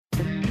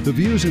The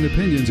views and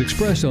opinions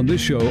expressed on this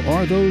show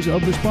are those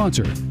of the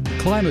sponsor,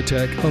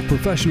 Climatech of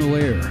Professional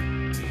Air.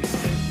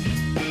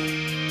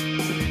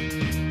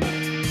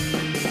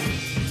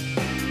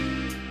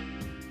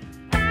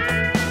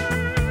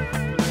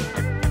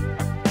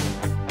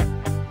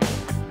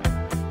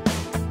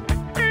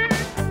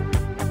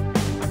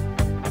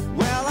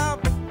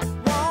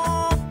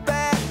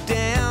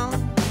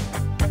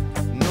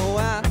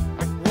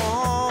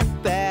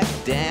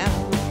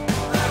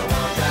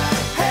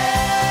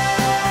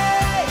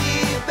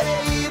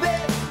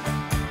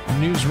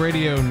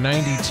 Radio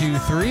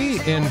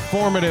 92.3,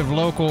 informative,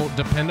 local,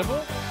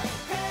 dependable.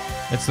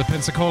 It's the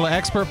Pensacola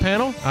Expert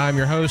Panel. I'm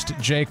your host,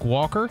 Jake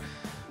Walker.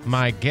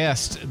 My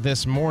guest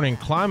this morning,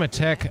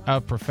 Climatech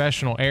of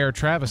Professional Air,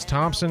 Travis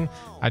Thompson.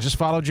 I just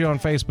followed you on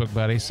Facebook,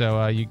 buddy,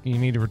 so you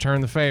need to return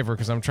the favor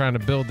because I'm trying to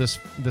build this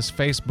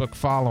Facebook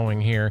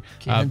following here.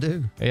 Can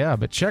do. Yeah,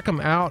 but check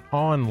them out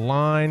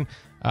online,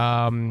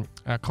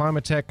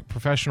 Climatech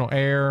Professional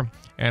Air.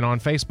 And on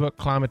Facebook,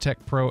 Climatech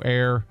Pro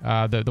Air,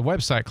 the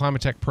website,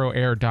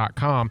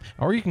 climatechproair.com.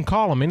 Or you can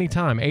call them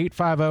anytime,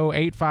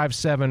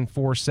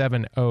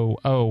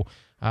 850-857-4700.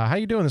 How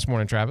you doing this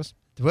morning, Travis?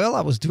 Well, I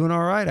was doing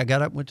all right. I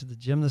got up, went to the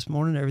gym this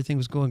morning. Everything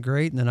was going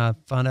great. And then I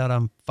found out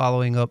I'm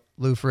following up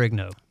Lou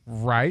Ferrigno.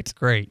 Right.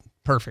 Great.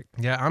 Perfect.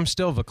 Yeah, I'm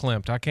still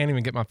verklempt. I can't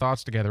even get my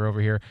thoughts together over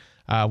here.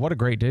 What a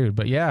great dude.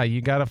 But, yeah, you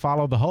got to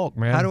follow the Hulk,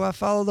 man. How do I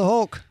follow the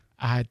Hulk?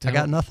 I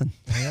got nothing.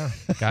 Yeah,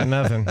 got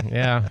nothing.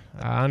 Yeah,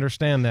 I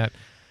understand that.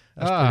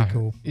 That's pretty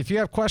cool. If you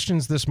have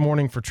questions this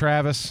morning for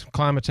Travis,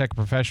 Climatech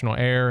Professional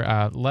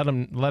Air, let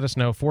us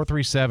know,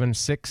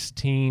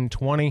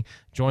 437-1620.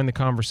 Join the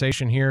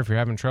conversation here if you're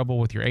having trouble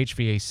with your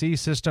HVAC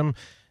system.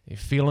 You're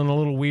feeling a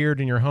little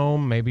weird in your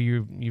home. Maybe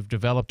you've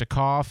developed a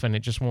cough and it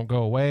just won't go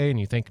away, and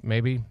you think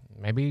maybe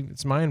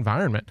it's my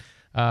environment.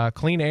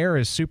 Clean air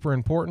is super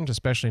important,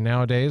 especially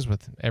nowadays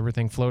with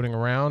everything floating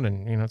around,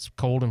 and it's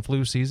cold and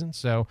flu season.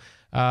 So,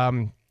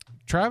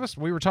 Travis,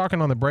 we were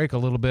talking on the break a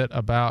little bit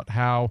about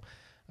how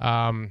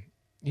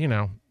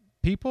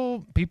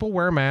people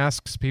wear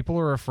masks. People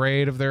are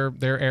afraid of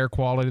their air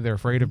quality. They're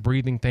afraid of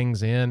breathing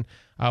things in.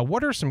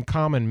 What are some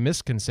common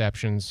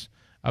misconceptions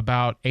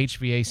about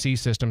HVAC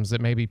systems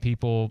that maybe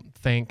people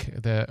think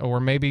or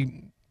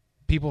maybe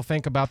people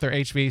think about their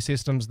HVAC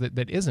systems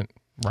that isn't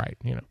right?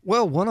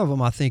 Well, one of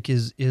them I think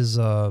is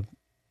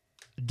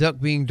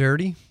duct being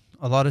dirty.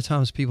 A lot of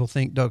times people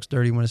think duct's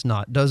dirty when it's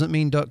not. Doesn't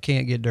mean duct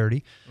can't get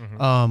dirty.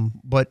 Mm-hmm.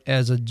 But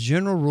as a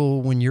general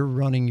rule, when you're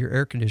running your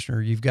air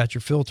conditioner, you've got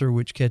your filter,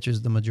 which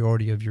catches the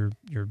majority of your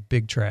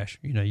big trash.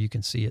 You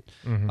can see it.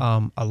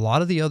 Mm-hmm. A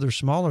lot of the other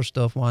smaller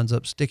stuff winds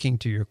up sticking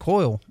to your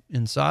coil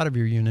inside of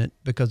your unit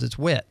because it's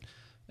wet.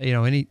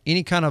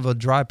 Any kind of a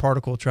dry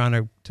particle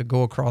trying to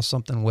go across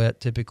something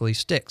wet typically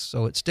sticks.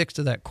 So it sticks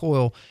to that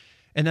coil.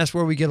 And that's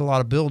where we get a lot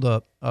of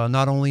buildup,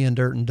 not only in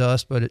dirt and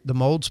dust, but the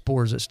mold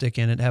spores that stick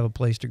in it have a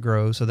place to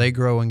grow. So they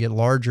grow and get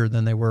larger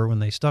than they were when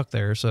they stuck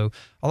there. So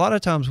a lot of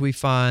times we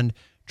find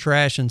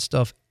trash and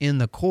stuff in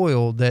the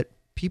coil that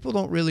people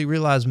don't really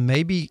realize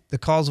maybe the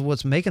cause of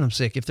what's making them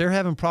sick. If they're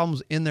having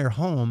problems in their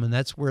home, and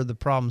that's where the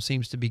problem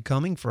seems to be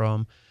coming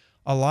from,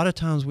 a lot of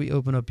times we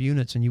open up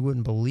units and you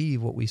wouldn't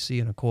believe what we see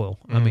in a coil.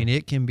 I mean,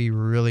 it can be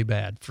really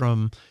bad,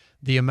 from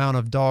the amount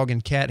of dog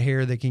and cat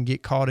hair that can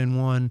get caught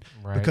in one,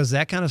 right, because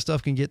that kind of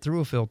stuff can get through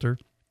a filter.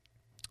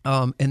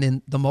 And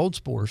then the mold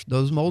spores,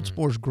 those mold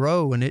spores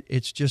grow, and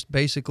it's just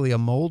basically a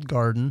mold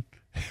garden,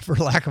 for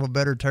lack of a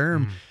better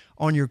term,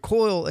 on your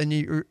coil, and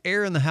your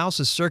air in the house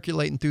is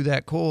circulating through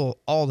that coil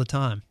all the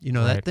time. Right.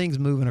 That thing's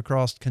moving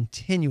across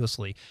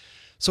continuously.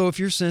 So if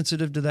you're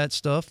sensitive to that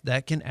stuff,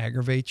 that can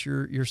aggravate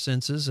your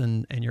senses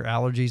and your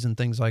allergies and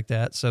things like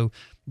that. So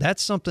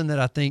that's something that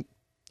I think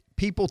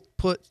people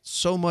put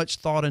so much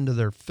thought into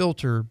their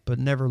filter, but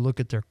never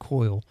look at their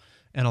coil.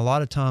 And a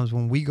lot of times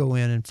when we go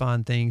in and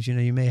find things,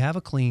 you may have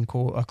a clean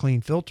coil, a clean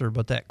filter,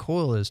 but that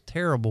coil is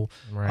terrible.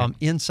 Right.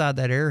 Inside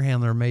that air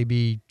handler may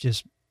be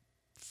just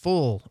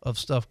full of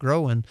stuff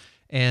growing,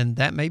 and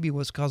that may be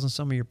what's causing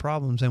some of your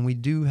problems. And we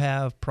do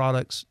have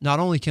products.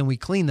 Not only can we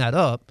clean that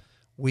up,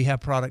 we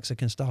have products that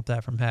can stop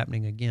that from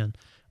happening again.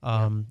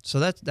 So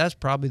that's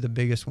probably the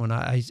biggest one.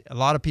 A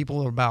lot of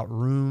people are about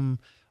room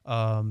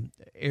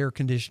air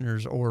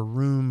conditioners or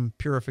room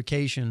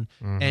purification,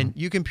 and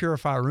you can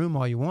purify a room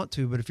all you want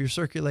to, but if you're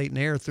circulating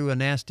air through a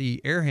nasty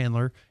air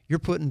handler, you're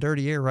putting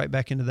dirty air right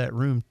back into that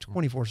room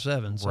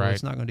 24/7, so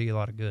it's not going to do you a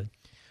lot of good.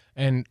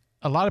 And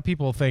a lot of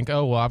people think,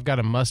 oh, well, I've got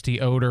a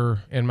musty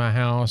odor in my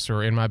house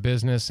or in my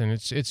business, and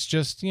it's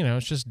just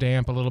it's just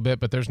damp a little bit,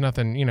 but there's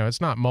nothing,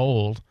 it's not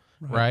mold.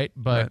 Right.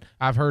 But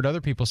I've heard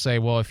other people say,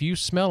 well, if you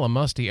smell a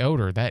musty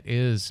odor, that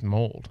is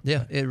mold.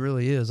 Yeah, it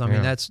really is. I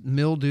mean, that's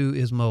mildew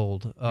is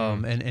mold.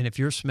 And if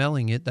you're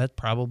smelling it, that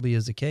probably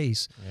is the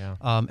case. Yeah.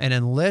 And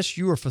unless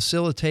you are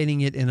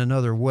facilitating it in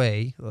another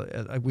way,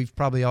 we've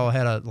probably all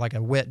had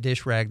a wet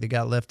dish rag that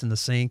got left in the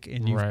sink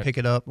and you pick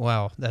it up.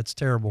 Wow, that's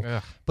terrible.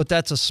 Yeah. But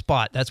that's a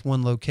spot. That's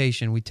one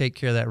location. We take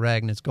care of that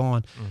rag and it's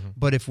gone.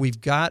 But if we've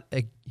got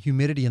a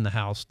humidity in the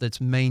house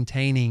that's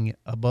maintaining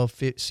above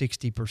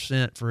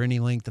 60% for any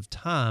length of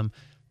time,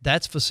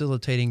 that's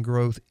facilitating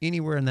growth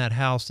anywhere in that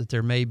house that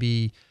there may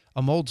be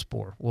a mold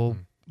spore. Well,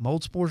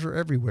 mold spores are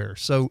everywhere.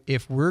 So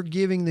if we're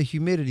giving the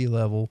humidity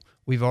level,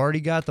 we've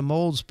already got the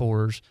mold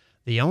spores.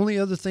 The only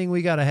other thing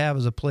we got to have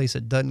is a place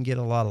that doesn't get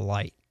a lot of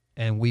light,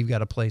 and we've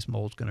got a place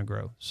mold's going to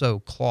grow. So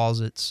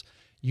closets,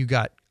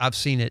 I've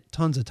seen it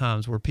tons of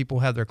times where people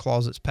have their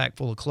closets packed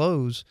full of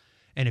clothes,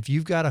 and if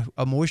you've got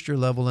a moisture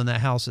level in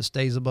that house that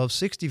stays above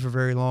 60 for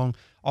very long,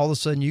 all of a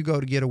sudden you go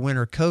to get a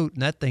winter coat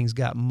and that thing's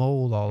got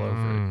mold all over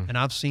it. And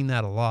I've seen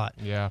that a lot.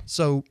 Yeah.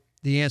 So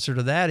the answer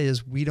to that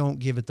is we don't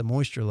give it the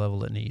moisture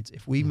level it needs.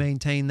 If we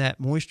maintain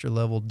that moisture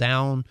level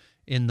down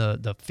in the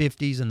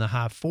 50s and the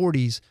high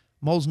 40s,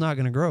 mold's not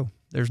going to grow.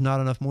 There's not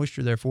enough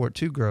moisture there for it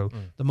to grow.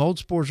 The mold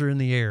spores are in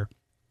the air.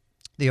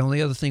 The only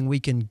other thing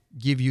we can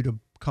give you to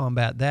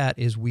combat that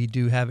is we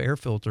do have air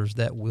filters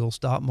that will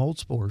stop mold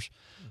spores.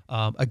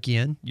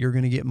 Again, you're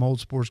going to get mold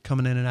spores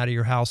coming in and out of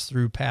your house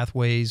through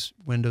pathways,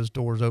 windows,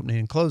 doors opening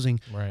and closing.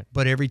 Right.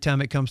 But every time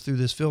it comes through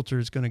this filter,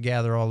 it's going to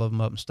gather all of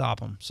them up and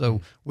stop them.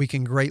 So we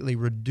can greatly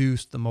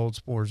reduce the mold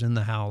spores in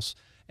the house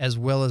as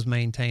well as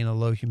maintain a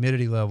low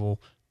humidity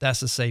level. That's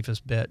the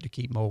safest bet to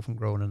keep mold from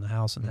growing in the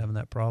house and having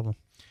that problem.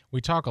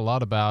 We talk a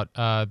lot about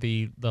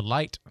the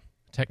light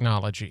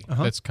technology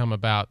that's come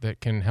about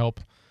that can help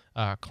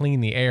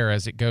clean the air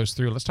as it goes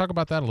through. Let's talk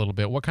about that a little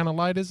bit. What kind of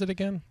light is it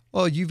again?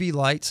 Well, UV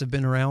lights have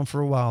been around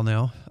for a while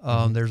now.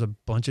 There's a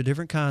bunch of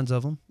different kinds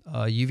of them.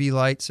 UV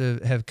lights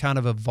have kind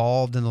of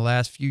evolved in the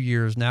last few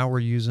years. Now we're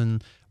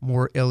using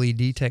more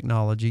LED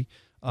technology.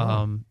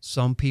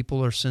 Some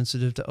people are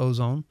sensitive to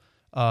ozone.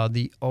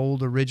 The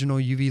old original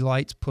UV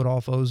lights put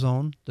off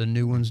ozone. The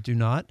new ones do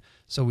not.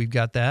 So we've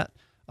got that.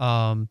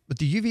 But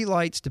the UV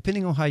lights,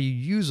 depending on how you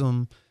use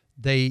them,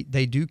 they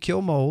do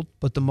kill mold,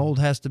 but the mold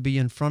has to be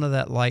in front of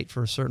that light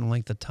for a certain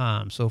length of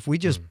time. So if we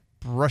just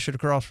brush it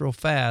across real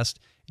fast,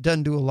 it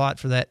doesn't do a lot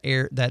for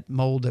that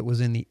mold that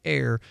was in the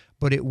air,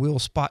 but it will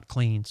spot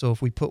clean. So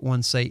if we put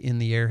one, say, in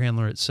the air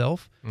handler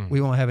itself, we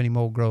won't have any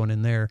mold growing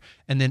in there.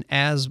 And then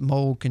as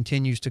mold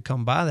continues to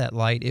come by that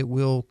light, it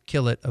will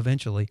kill it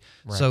eventually.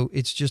 Right. So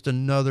it's just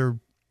another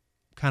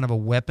kind of a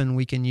weapon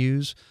we can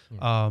use.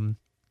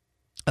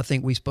 I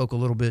think we spoke a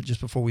little bit just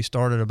before we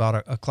started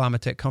about a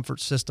Climatech Comfort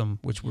System,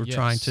 which we're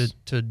trying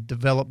to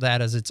develop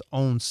that as its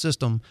own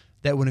system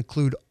that would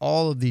include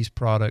all of these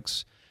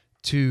products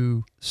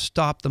to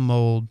stop the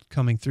mold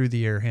coming through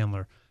the air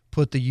handler,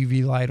 put the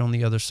UV light on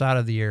the other side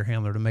of the air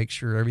handler to make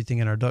sure everything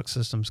in our duct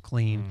system's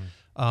clean.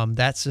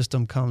 That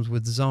system comes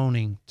with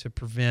zoning to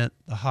prevent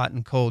the hot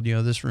and cold. You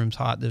know, this room's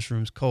hot, this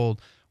room's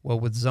cold. Well,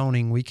 with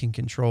zoning, we can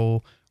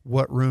control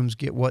what rooms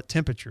get what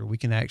temperature. We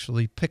can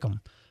actually pick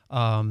them.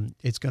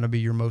 It's going to be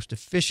your most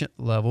efficient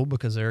level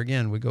because there,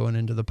 again, we're going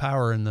into the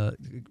power and the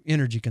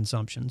energy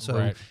consumption.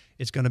 So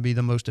it's going to be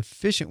the most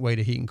efficient way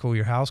to heat and cool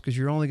your house because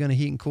you're only going to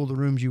heat and cool the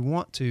rooms you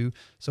want to.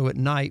 So at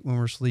night when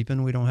we're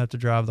sleeping, we don't have to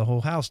drive the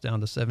whole house down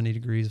to 70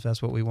 degrees if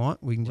that's what we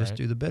want. We can just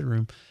do the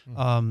bedroom.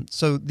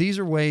 So these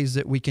are ways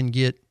that we can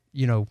get,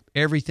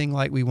 everything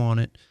like we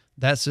want it.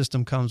 That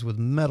system comes with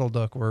metal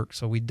ductwork,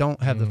 so we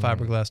don't have the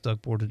fiberglass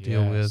ductboard to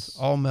deal with.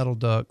 All metal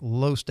duct,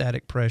 low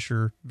static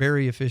pressure,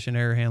 very efficient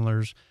air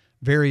handlers,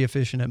 very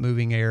efficient at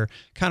moving air,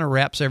 kind of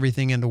wraps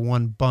everything into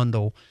one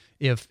bundle.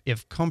 If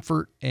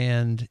comfort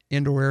and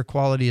indoor air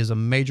quality is a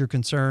major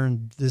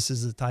concern, this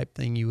is the type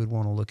thing you would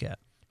want to look at.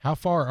 How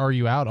far are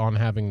you out on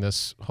having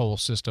this whole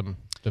system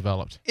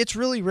developed? It's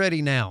really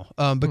ready now.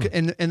 And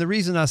the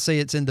reason I say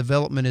it's in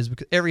development is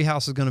because every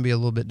house is going to be a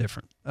little bit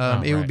different.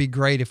 It would be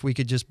great if we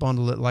could just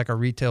bundle it like a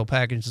retail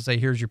package and say,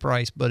 here's your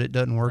price, but it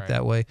doesn't work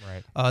that way.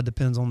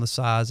 Depends on the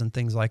size and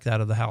things like that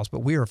of the house.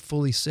 But we are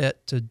fully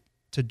set to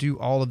do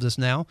all of this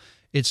now.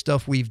 It's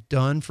stuff we've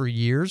done for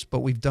years, but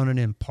we've done it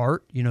in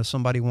part.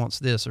 Somebody wants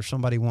this or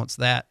somebody wants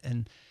that.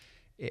 And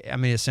I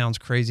mean, it sounds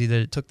crazy that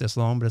it took this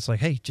long, but it's like,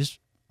 hey, just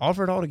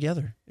offer it all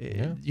together.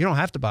 You don't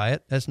have to buy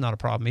it. That's not a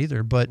problem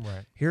either. But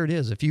here it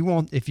is. If you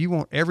want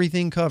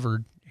everything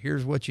covered,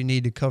 here's what you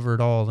need to cover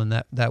it all. And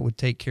that would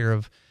take care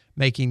of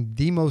making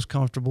the most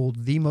comfortable,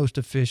 the most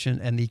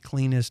efficient, and the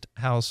cleanest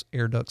house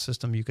air duct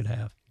system you could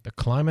have. The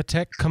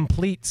Climatech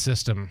Complete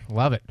System.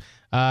 Love it.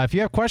 If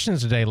you have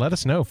questions today, let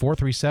us know.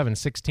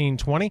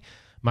 437-1620.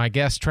 My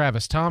guest,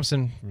 Travis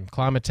Thompson from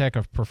Climatech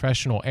of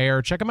Professional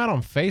Air. Check him out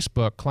on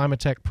Facebook,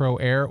 Climatech Pro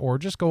Air, or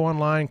just go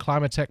online,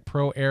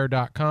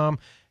 climatechproair.com.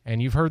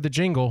 And you've heard the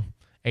jingle,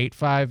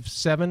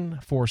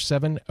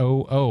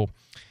 857-4700.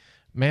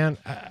 Man,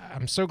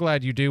 I'm so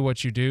glad you do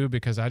what you do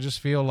because I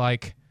just feel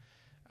like,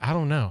 I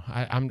don't know.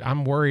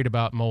 I'm worried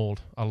about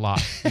mold a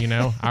lot. I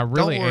really am.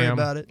 Don't worry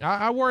about it.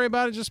 I worry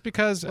about it just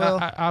because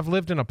I've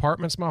lived in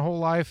apartments my whole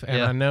life, and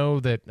I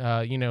know that the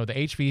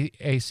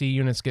HVAC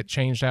units get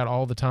changed out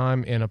all the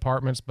time in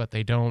apartments, but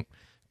they don't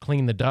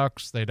clean the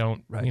ducts. They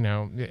don't, Right. you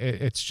know,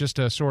 it's just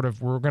a sort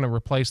of, we're going to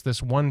replace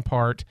this one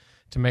part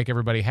to make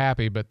everybody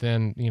happy, but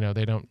then, you know,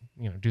 they don't,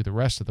 you know, do the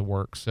rest of the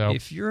work. So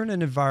if you're in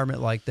an environment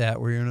like that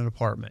where you're in an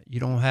apartment, you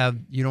don't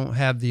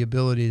have the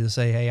ability to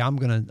say, hey, I'm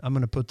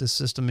gonna put this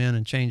system in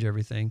and change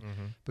everything,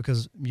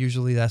 because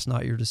usually that's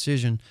not your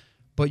decision.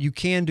 But you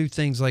can do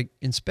things like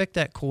inspect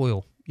that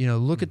coil. You know,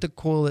 look at the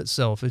coil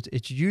itself.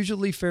 It's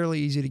usually fairly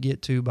easy to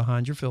get to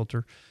behind your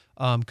filter,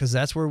 because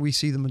that's where we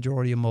see the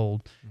majority of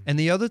mold. And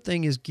the other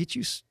thing is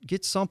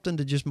get something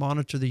to just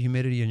monitor the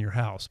humidity in your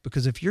house,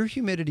 because if your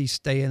humidity's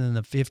staying in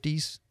the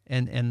 50s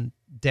and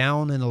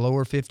down in the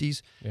lower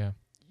 50s, yeah,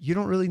 you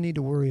don't really need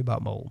to worry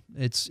about mold.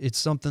 It's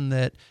something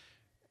that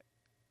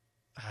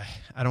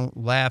I don't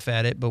laugh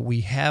at it, but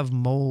we have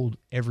mold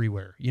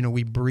everywhere. You know,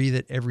 we breathe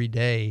it every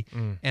day,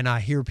 and I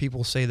hear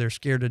people say they're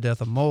scared to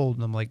death of mold,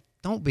 and I'm like,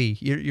 don't be.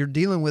 You're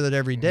dealing with it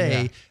every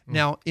day.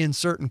 Now, in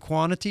certain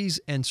quantities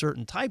and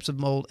certain types of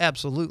mold,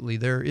 absolutely,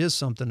 there is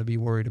something to be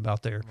worried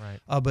about there.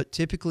 Right. But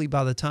typically,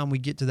 by the time we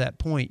get to that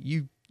point,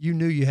 you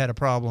knew you had a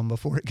problem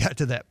before it got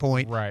to that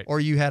point, right?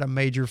 Or you had a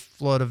major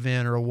flood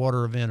event or a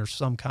water event or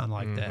some kind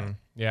like that.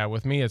 Yeah,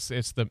 with me, it's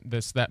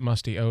that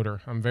musty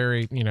odor. I'm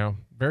very, you know,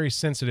 very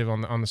sensitive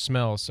on the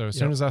smell. So as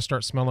soon as I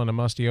start smelling a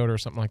musty odor or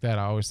something like that,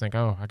 I always think,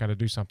 oh, I got to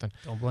do something.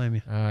 Don't blame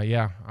you.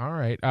 Yeah. All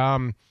right.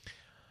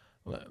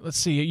 Let's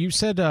see. You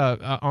said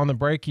on the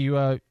break you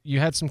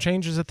had some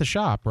changes at the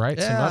shop, right?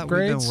 Yeah, some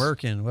upgrades. we've been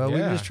working. Well,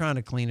 we're just trying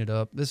to clean it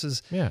up. This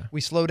is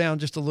we slow down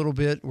just a little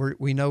bit.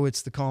 We know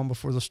it's the calm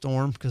before the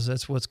storm, because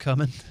that's what's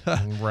coming.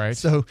 Right.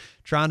 So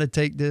trying to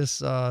take this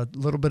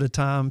little bit of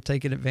time,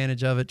 taking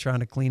advantage of it,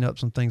 trying to clean up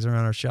some things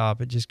around our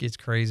shop. It just gets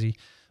crazy.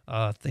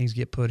 Things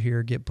get put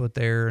here, get put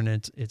there, and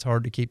it's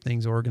hard to keep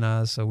things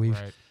organized. So we've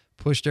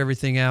pushed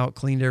everything out,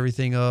 cleaned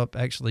everything up,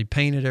 actually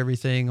painted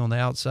everything on the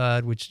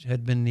outside, which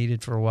had been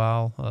needed for a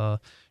while,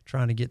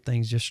 trying to get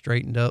things just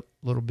straightened up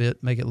a little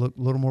bit, make it look a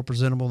little more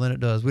presentable than it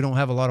does. We don't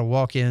have a lot of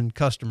walk-in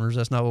customers.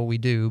 That's not what we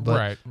do,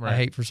 but I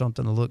hate for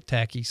something to look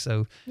tacky,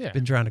 so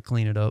been trying to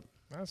clean it up.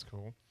 That's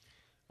cool.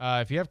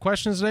 If you have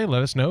questions today,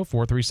 let us know,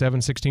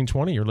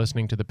 437-1620. You're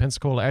listening to the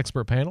Pensacola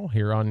Expert Panel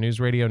here on News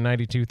Radio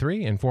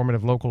 92.3,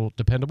 informative, local,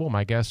 dependable.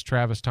 My guest,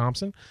 Travis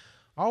Thompson.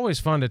 Always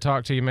fun to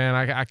talk to you, man.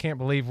 I can't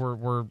believe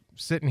we're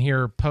sitting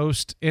here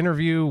post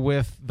interview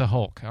with the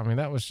Hulk. I mean,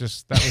 that was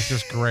just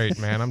great,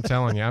 man. I'm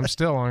telling you, I'm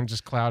still on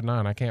just cloud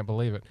nine. I can't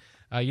believe it.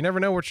 You never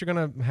know what you're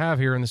going to have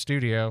here in the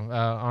studio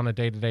on a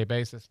day-to-day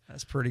basis.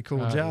 That's a pretty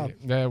cool job.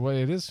 Yeah, well,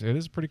 it is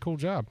a pretty cool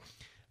job.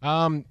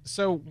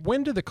 So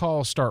when do the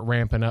calls start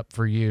ramping up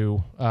for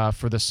you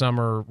for the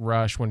summer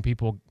rush, when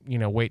people, you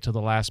know, wait till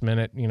the last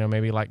minute, you know,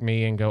 maybe like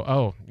me, and go,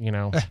 oh, you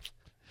know,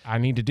 I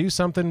need to do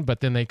something, but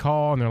then they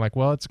call and they're like,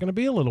 well, it's going to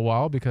be a little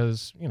while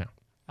because, you know.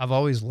 I've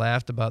always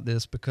laughed about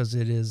this because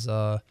it is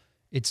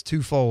it's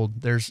twofold.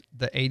 There's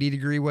the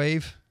 80-degree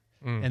wave,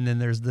 and then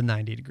there's the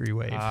 90-degree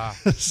wave.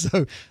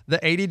 So the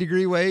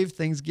 80-degree wave,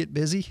 things get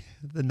busy.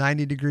 The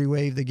 90-degree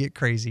wave, they get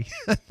crazy.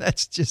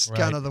 That's just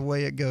kind of the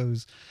way it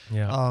goes.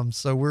 Yeah.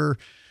 So we're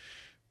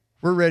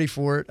ready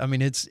for it. I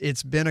mean,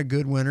 it's been a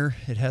good winter.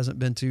 It hasn't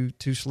been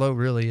too slow,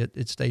 really.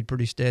 It stayed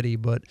pretty steady,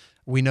 but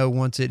we know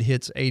once it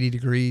hits 80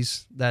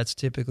 degrees, that's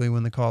typically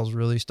when the calls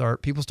really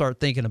start. People start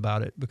thinking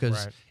about it,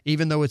 because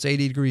even though it's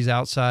 80 degrees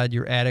outside,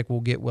 your attic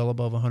will get well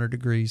above 100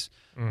 degrees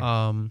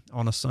on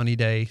a sunny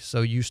day.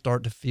 So you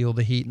start to feel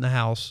the heat in the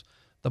house.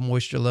 The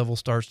moisture level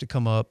starts to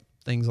come up,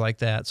 things like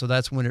that. So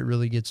that's when it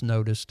really gets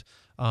noticed.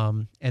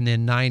 And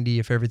then 90,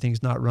 if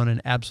everything's not running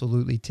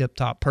absolutely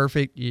tip-top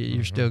perfect,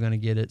 you're still going to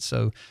get it.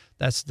 So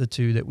that's the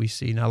two that we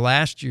see. Now,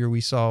 last year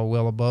we saw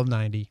well above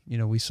 90. You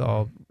know, we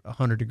saw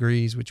 100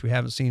 degrees, which we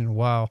haven't seen in a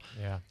while.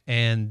 Yeah.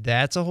 And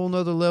that's a whole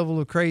nother level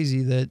of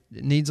crazy that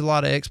needs a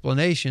lot of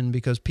explanation,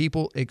 because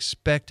people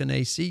expect an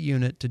AC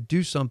unit to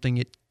do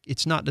something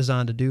it's not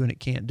designed to do and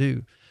it can't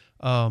do.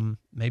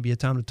 Maybe a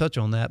time to touch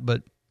on that,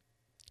 but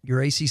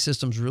your AC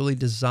system's really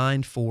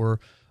designed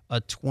for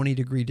a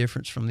 20-degree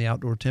difference from the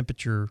outdoor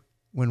temperature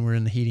when we're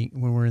in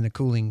the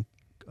cooling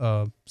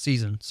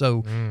season.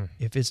 So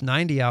if it's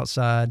 90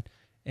 outside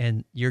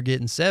and you're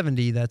getting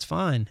 70, that's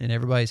fine and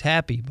everybody's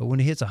happy. But when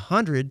it hits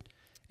 100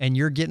 and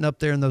you're getting up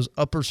there in those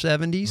upper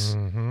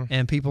 70s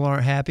and people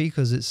aren't happy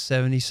because it's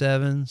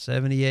 77,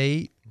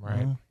 78,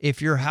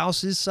 if your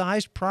house is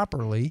sized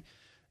properly,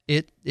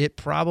 it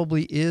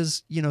probably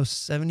is,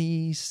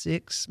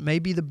 76,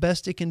 maybe the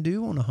best it can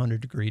do on a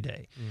 100-degree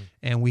day.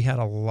 And we had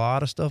a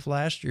lot of stuff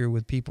last year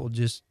with people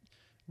just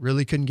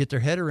really couldn't get their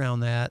head around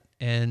that.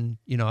 And,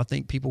 I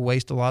think people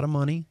waste a lot of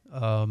money.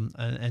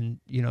 I'm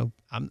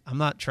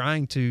not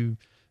trying to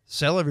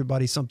sell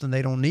everybody something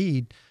they don't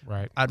need.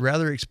 Right. I'd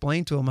rather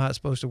explain to them how it's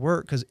supposed to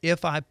work. Because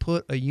if I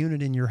put a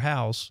unit in your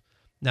house,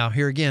 now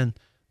here again,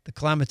 the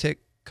Climatech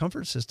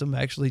Comfort System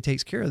actually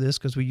takes care of this,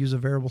 because we use a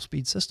variable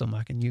speed system.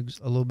 I can use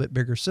a little bit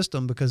bigger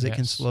system because it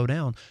can slow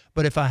down.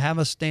 But if I have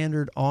a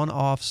standard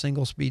on-off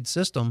single speed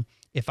system,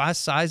 if I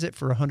size it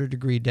for a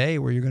 100-degree day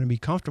where you're going to be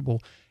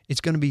comfortable,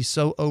 it's going to be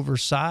so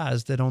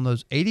oversized that on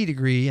those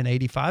 80-degree and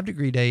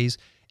 85-degree days,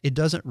 it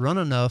doesn't run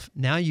enough.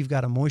 Now you've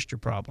got a moisture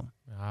problem.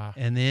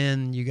 And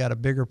then you got a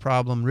bigger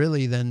problem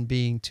really than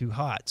being too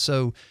hot.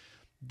 So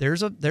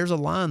there's a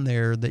line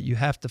there that you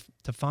have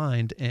to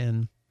find.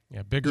 And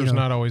yeah, bigger's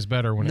not always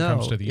better when it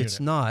comes to the unit. No, it's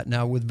not.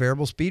 Now with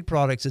variable speed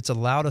products, it's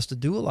allowed us to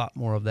do a lot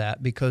more of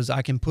that because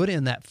I can put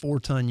in that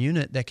 4-ton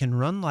unit that can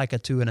run like a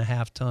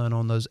 2.5 ton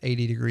on those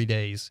 80-degree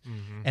days,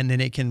 and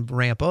then it can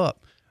ramp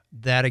up.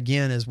 That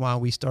again is why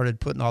we started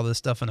putting all this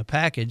stuff in a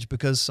package,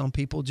 because some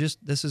people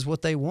this is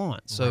what they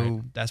want.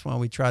 So that's why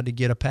we tried to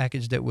get a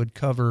package that would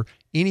cover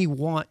any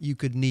want you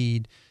could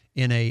need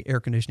in a air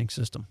conditioning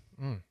system.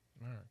 All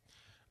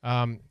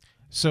right.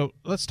 So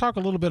let's talk a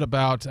little bit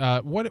about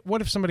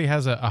what if somebody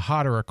has a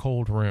hot or a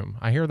cold room?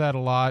 I hear that a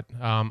lot.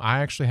 I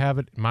actually have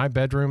it. My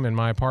bedroom in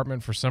my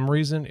apartment for some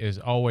reason is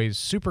always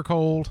super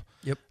cold.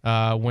 Yep.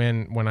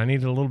 When I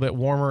need it a little bit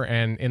warmer,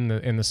 and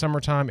in the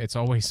summertime it's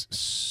always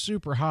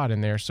super hot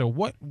in there. So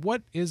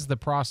what is the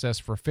process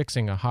for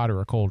fixing a hot or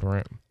a cold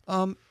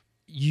room?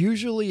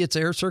 Usually it's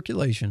air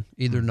circulation,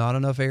 either not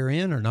enough air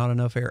in or not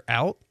enough air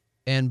out.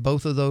 And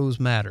both of those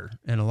matter.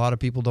 And a lot of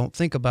people don't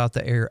think about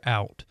the air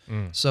out.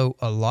 So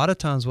a lot of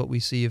times what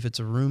we see, if it's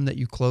a room that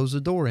you close the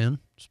door in,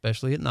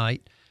 especially at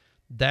night,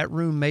 that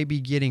room may be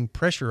getting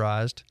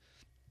pressurized.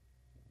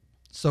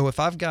 So if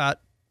I've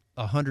got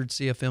 100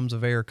 CFMs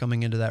of air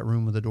coming into that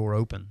room with the door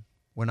open,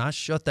 when I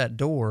shut that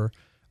door,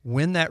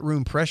 when that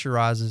room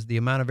pressurizes, the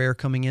amount of air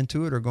coming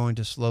into it are going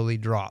to slowly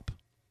drop.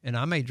 And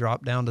I may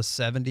drop down to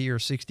 70 or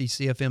 60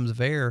 CFMs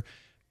of air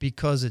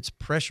because it's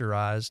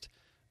pressurized.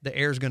 The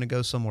air is going to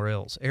go somewhere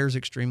else. Air is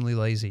extremely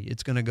lazy.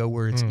 It's going to go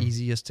where it's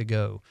easiest to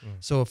go.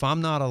 So if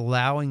I'm not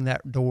allowing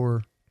that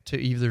door to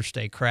either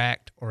stay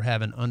cracked or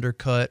have an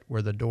undercut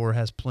where the door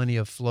has plenty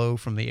of flow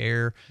from the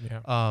air,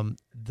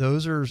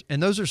 those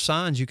are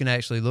signs you can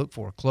actually look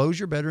for. Close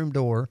your bedroom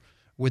door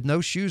with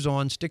no shoes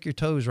on. Stick your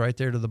toes right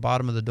there to the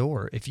bottom of the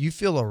door. If you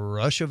feel a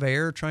rush of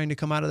air trying to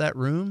come out of that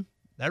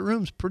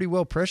room's pretty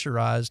well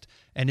pressurized,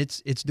 and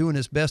it's doing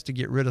its best to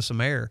get rid of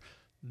some air.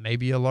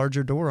 Maybe a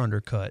larger door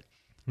undercut.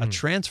 A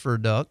transfer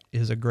duct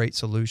is a great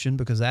solution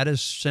because that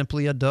is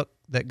simply a duct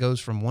that goes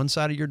from one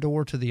side of your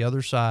door to the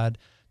other side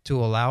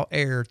to allow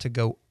air to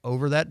go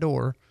over that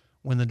door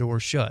when the door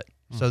is shut,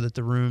 so that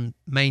the room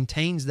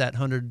maintains that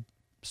 100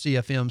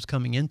 CFMs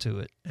coming into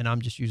it. And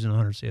I'm just using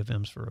 100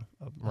 CFMs for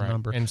a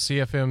number. And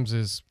CFMs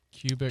is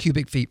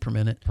cubic feet per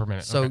minute.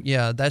 So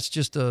yeah, that's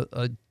just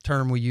a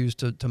term we use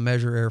to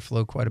measure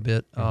airflow quite a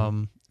bit.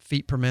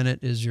 Feet per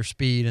minute is your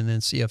speed, and then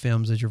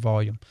CFMs is your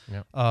volume.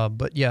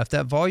 But yeah, if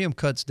that volume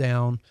cuts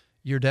down,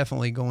 you're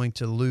definitely going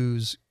to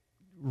lose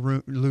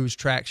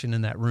traction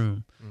in that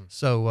room.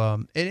 So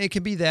and it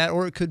could be that,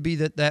 or it could be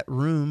that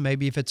room,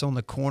 maybe if it's on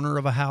the corner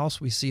of a house,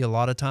 we see a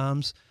lot of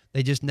times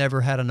they just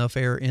never had enough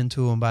air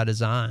into them by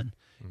design.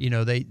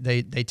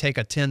 They take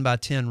a 10 by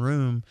 10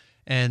 room,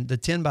 and the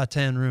 10 by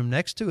 10 room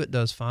next to it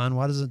does fine.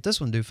 Why doesn't this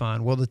one do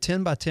fine? Well, the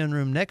 10 by 10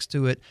 room next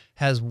to it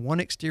has one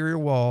exterior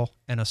wall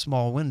and a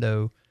small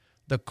window.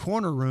 The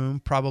corner room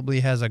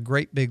probably has a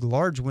great big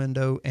large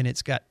window, and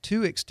it's got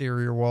 2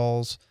 exterior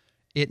walls.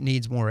 It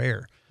needs more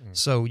air.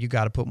 So you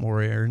got to put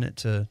more air in it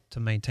to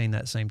maintain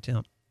that same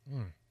temp.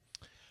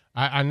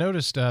 I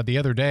noticed the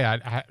other day,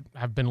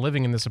 I've been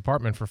living in this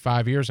apartment for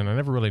 5 years, and I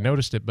never really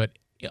noticed it, but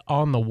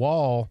on the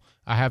wall,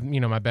 I have,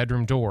 my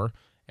bedroom door,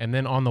 and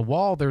then on the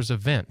wall, there's a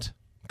vent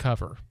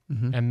cover.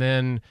 And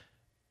then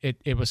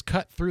it was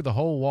cut through the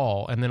whole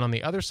wall, and then on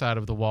the other side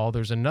of the wall,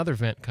 there's another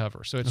vent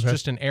cover. So it's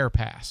just an air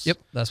pass. Yep,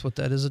 that's what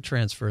that is, a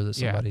transfer that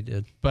somebody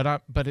did.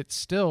 But it's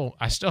still,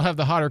 I still have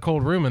the hot or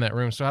cold room in that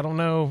room, so I don't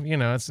know,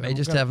 They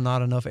just have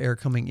not enough air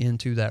coming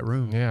into that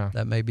room. Yeah.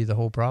 That may be the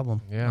whole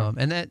problem. Yeah.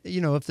 And that,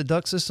 if the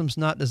duct system's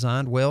not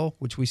designed well,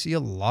 which we see a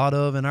lot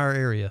of in our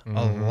area,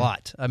 a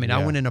lot. I mean,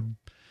 I went in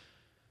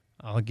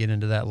I'll get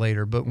into that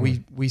later, but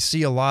we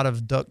see a lot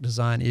of duct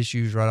design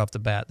issues right off the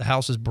bat. The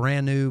house is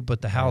brand new,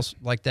 but the house,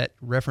 like that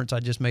reference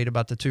I just made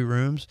about the 2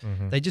 rooms,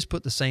 they just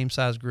put the same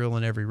size grill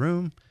in every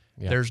room.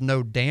 There's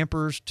no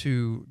dampers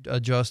to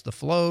adjust the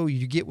flow.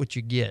 You get what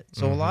you get.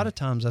 So a lot of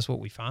times that's what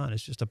we find.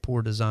 It's just a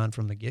poor design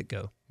from the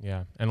get-go.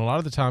 Yeah, and a lot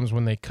of the times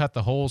when they cut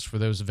the holes for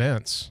those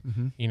vents,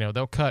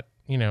 they'll cut,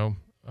 a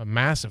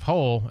massive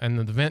hole, and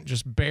the vent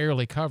just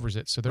barely covers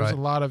it. So there's a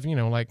lot of,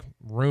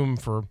 room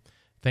for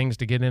things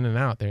to get in and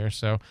out there.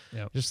 So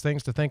just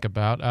things to think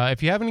about.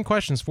 If you have any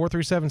questions,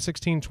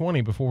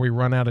 437-1620 before we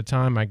run out of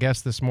time. My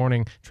guest this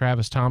morning,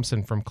 Travis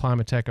Thompson from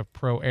Climatech of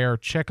Pro Air.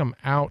 Check them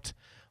out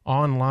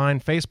online,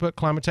 Facebook,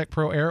 Climatech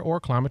Pro Air, or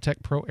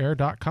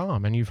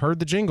climatechproair.com. And you've heard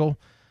the jingle.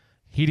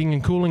 Heating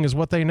and cooling is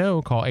what they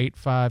know. Call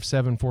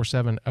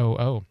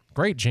 857-4700.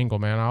 Great jingle,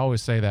 man. I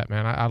always say that,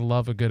 man. I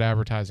love a good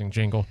advertising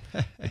jingle.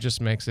 It just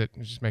makes it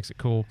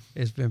cool.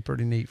 It's been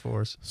pretty neat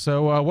for us.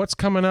 So what's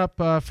coming up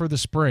for the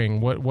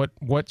spring?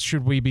 What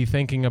should we be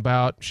thinking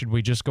about? Should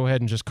we just go ahead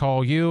and just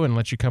call you and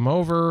let you come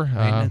over?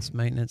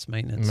 Maintenance.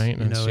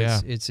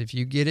 It's if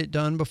you get it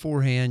done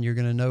beforehand, you're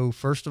going to know,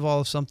 first of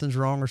all, if something's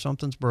wrong or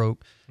something's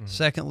broke.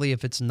 Secondly,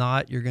 if it's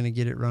not, you're going to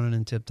get it running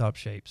in tip-top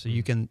shape. So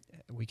you can,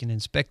 We can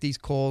inspect these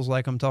coils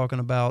like I'm talking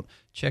about,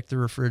 check the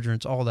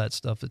refrigerants, all that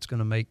stuff that's going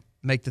to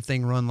make the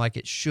thing run like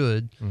it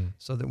should,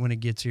 so that when it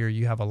gets here,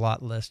 you have a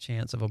lot less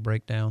chance of a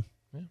breakdown.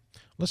 Yeah.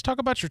 Let's talk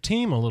about your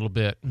team a little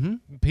bit.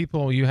 Mm-hmm.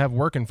 People you have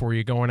working for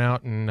you, going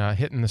out and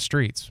hitting the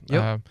streets.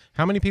 Yep.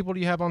 How many people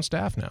do you have on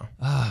staff now?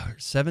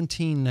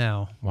 17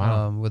 now.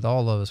 Wow. With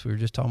all of us. We were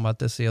just talking about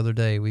this the other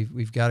day.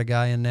 We've got a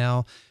guy in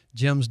now.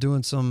 Jim's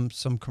doing some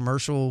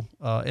commercial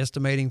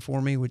estimating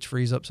for me, which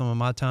frees up some of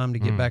my time to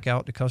get back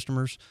out to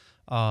customers.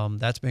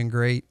 That's been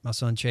great. My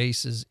son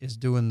Chase is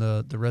doing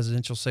the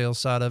residential sales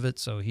side of it,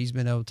 so he's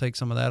been able to take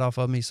some of that off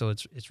of me. So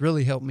it's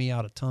really helped me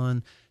out a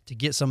ton to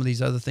get some of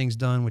these other things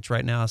done, which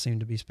right now I seem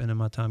to be spending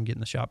my time getting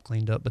the shop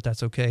cleaned up, but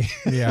that's okay.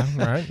 Yeah,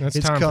 right. That's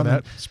It's time coming.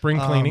 for that. Spring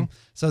cleaning.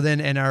 So then,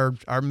 and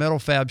our metal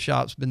fab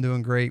shop's been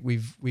doing great.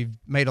 We've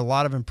made a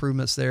lot of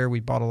improvements there. We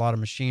bought a lot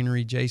of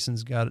machinery.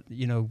 Jason's got,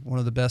 one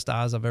of the best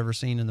eyes I've ever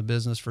seen in the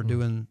business for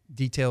doing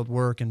detailed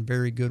work and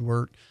very good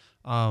work.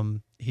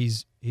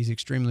 He's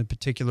extremely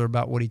particular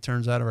about what he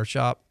turns out of our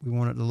shop. We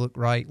want it to look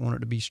right, want it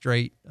to be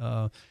straight,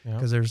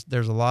 because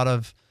there's a lot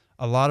of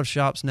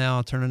shops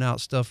now turning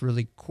out stuff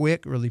really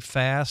quick, really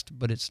fast,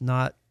 but it's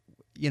not,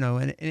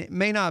 and it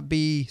may not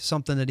be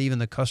something that even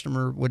the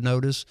customer would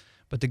notice,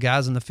 but the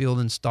guys in the field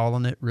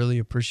installing it really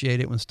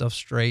appreciate it when stuff's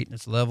straight and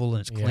it's level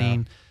and it's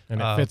clean.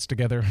 And it fits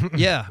together.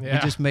 Yeah. We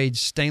just made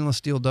stainless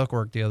steel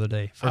ductwork the other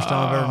day. First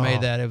time I've ever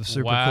made that. It was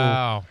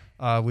super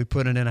cool. We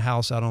put it in a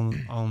house out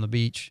on the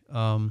beach.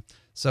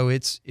 So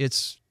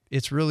it's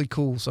really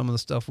cool, some of the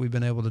stuff we've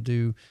been able to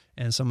do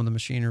and some of the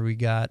machinery we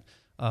got.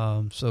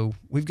 So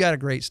we've got a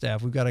great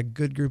staff. We've got a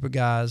good group of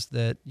guys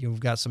that, we've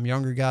got some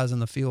younger guys in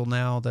the field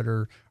now that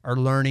are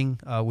learning.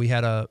 We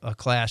had a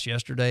class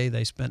yesterday.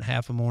 They spent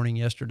half a morning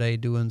yesterday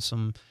doing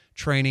some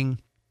training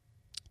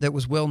that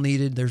was well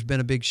needed. There's been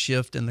a big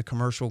shift in the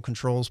commercial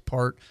controls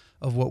part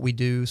of what we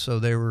do. So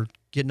they were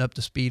getting up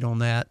to speed on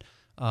that.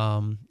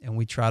 And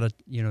we try to,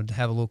 to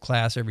have a little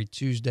class every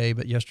Tuesday,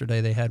 but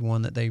yesterday they had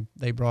one that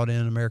they brought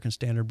in, American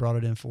Standard brought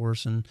it in for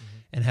us and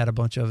had a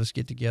bunch of us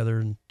get together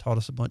and taught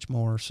us a bunch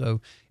more.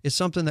 So it's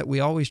something that we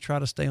always try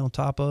to stay on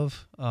top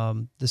of.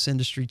 This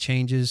industry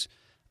changes,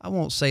 I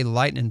won't say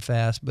lightning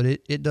fast, but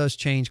it does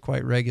change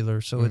quite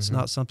regular. So it's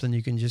not something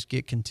you can just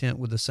get content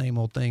with the same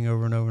old thing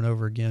over and over and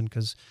over again,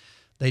 because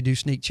they do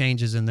sneak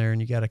changes in there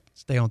and you got to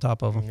stay on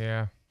top of them.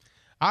 Yeah.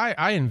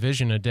 I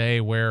envision a day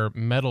where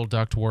metal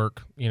ductwork,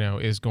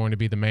 is going to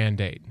be the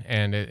mandate,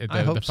 and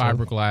the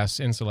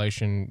fiberglass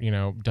insulation,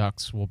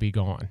 ducts will be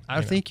gone.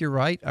 I think you're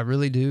right. I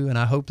really do, and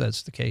I hope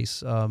that's the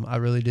case. I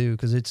really do,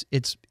 because it's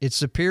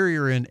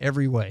superior in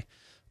every way.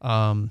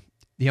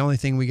 The only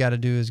thing we got to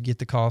do is get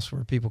the cost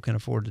where people can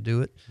afford to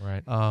do it,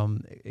 right?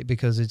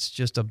 Because it's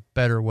just a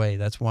better way.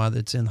 That's why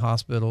it's in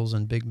hospitals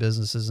and big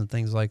businesses and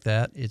things like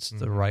that. It's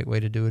the right way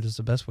to do it. It's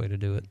the best way to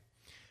do it.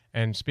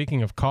 And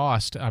speaking of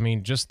cost, I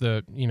mean, just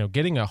the,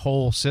 getting a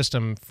whole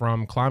system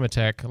from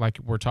Climatech, like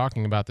we're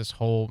talking about, this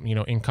whole,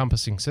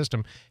 encompassing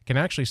system, can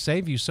actually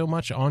save you so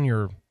much on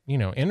your,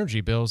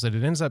 energy bills that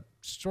it ends up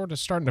sort of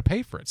starting to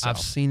pay for itself.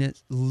 I've seen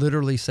it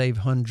literally save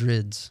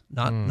hundreds,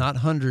 not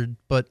hundred,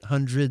 but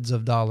hundreds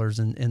of dollars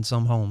in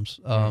some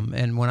homes.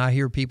 And when I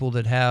hear people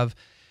that have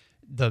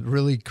the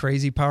really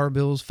crazy power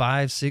bills,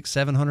 $500,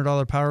 $600,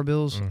 $700 power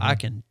bills, I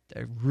can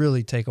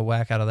really take a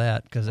whack out of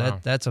that, because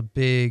that's a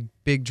big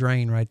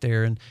drain right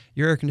there. And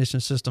your air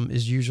conditioning system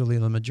is usually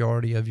the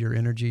majority of your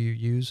energy you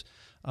use.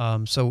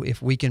 So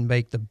if we can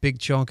make the big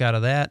chunk out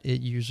of that,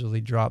 it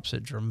usually drops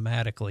it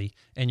dramatically.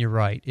 And you're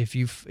right. If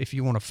you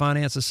want to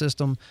finance a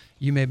system,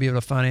 you may be able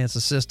to finance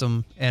a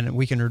system, and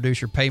we can reduce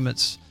your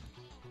payments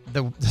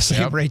the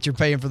same rate you're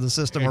paying for the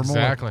system or more.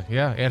 Exactly.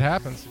 Yeah, it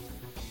happens.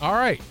 All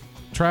right.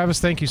 Travis,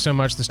 thank you so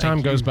much. This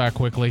time goes by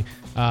quickly.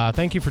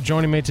 Thank you for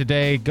joining me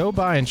today. Go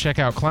by and check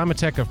out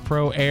Climatech of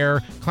Pro Air,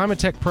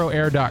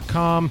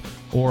 climatechproair.com,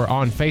 or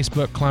on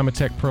Facebook,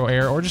 Climatech Pro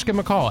Air, or just give them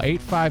a call,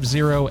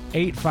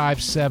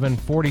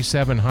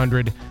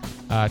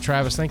 850-857-4700.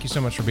 Travis, thank you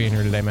so much for being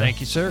here today, man. Thank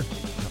you, sir.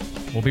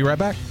 We'll be right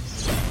back.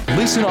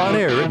 Listen on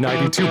air at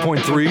 92.3,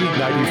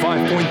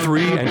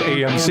 95.3, and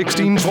AM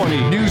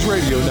 1620. News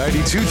Radio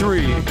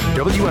 92.3,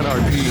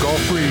 WNRP,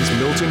 Gulf Breeze,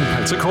 Milton,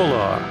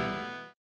 Pensacola.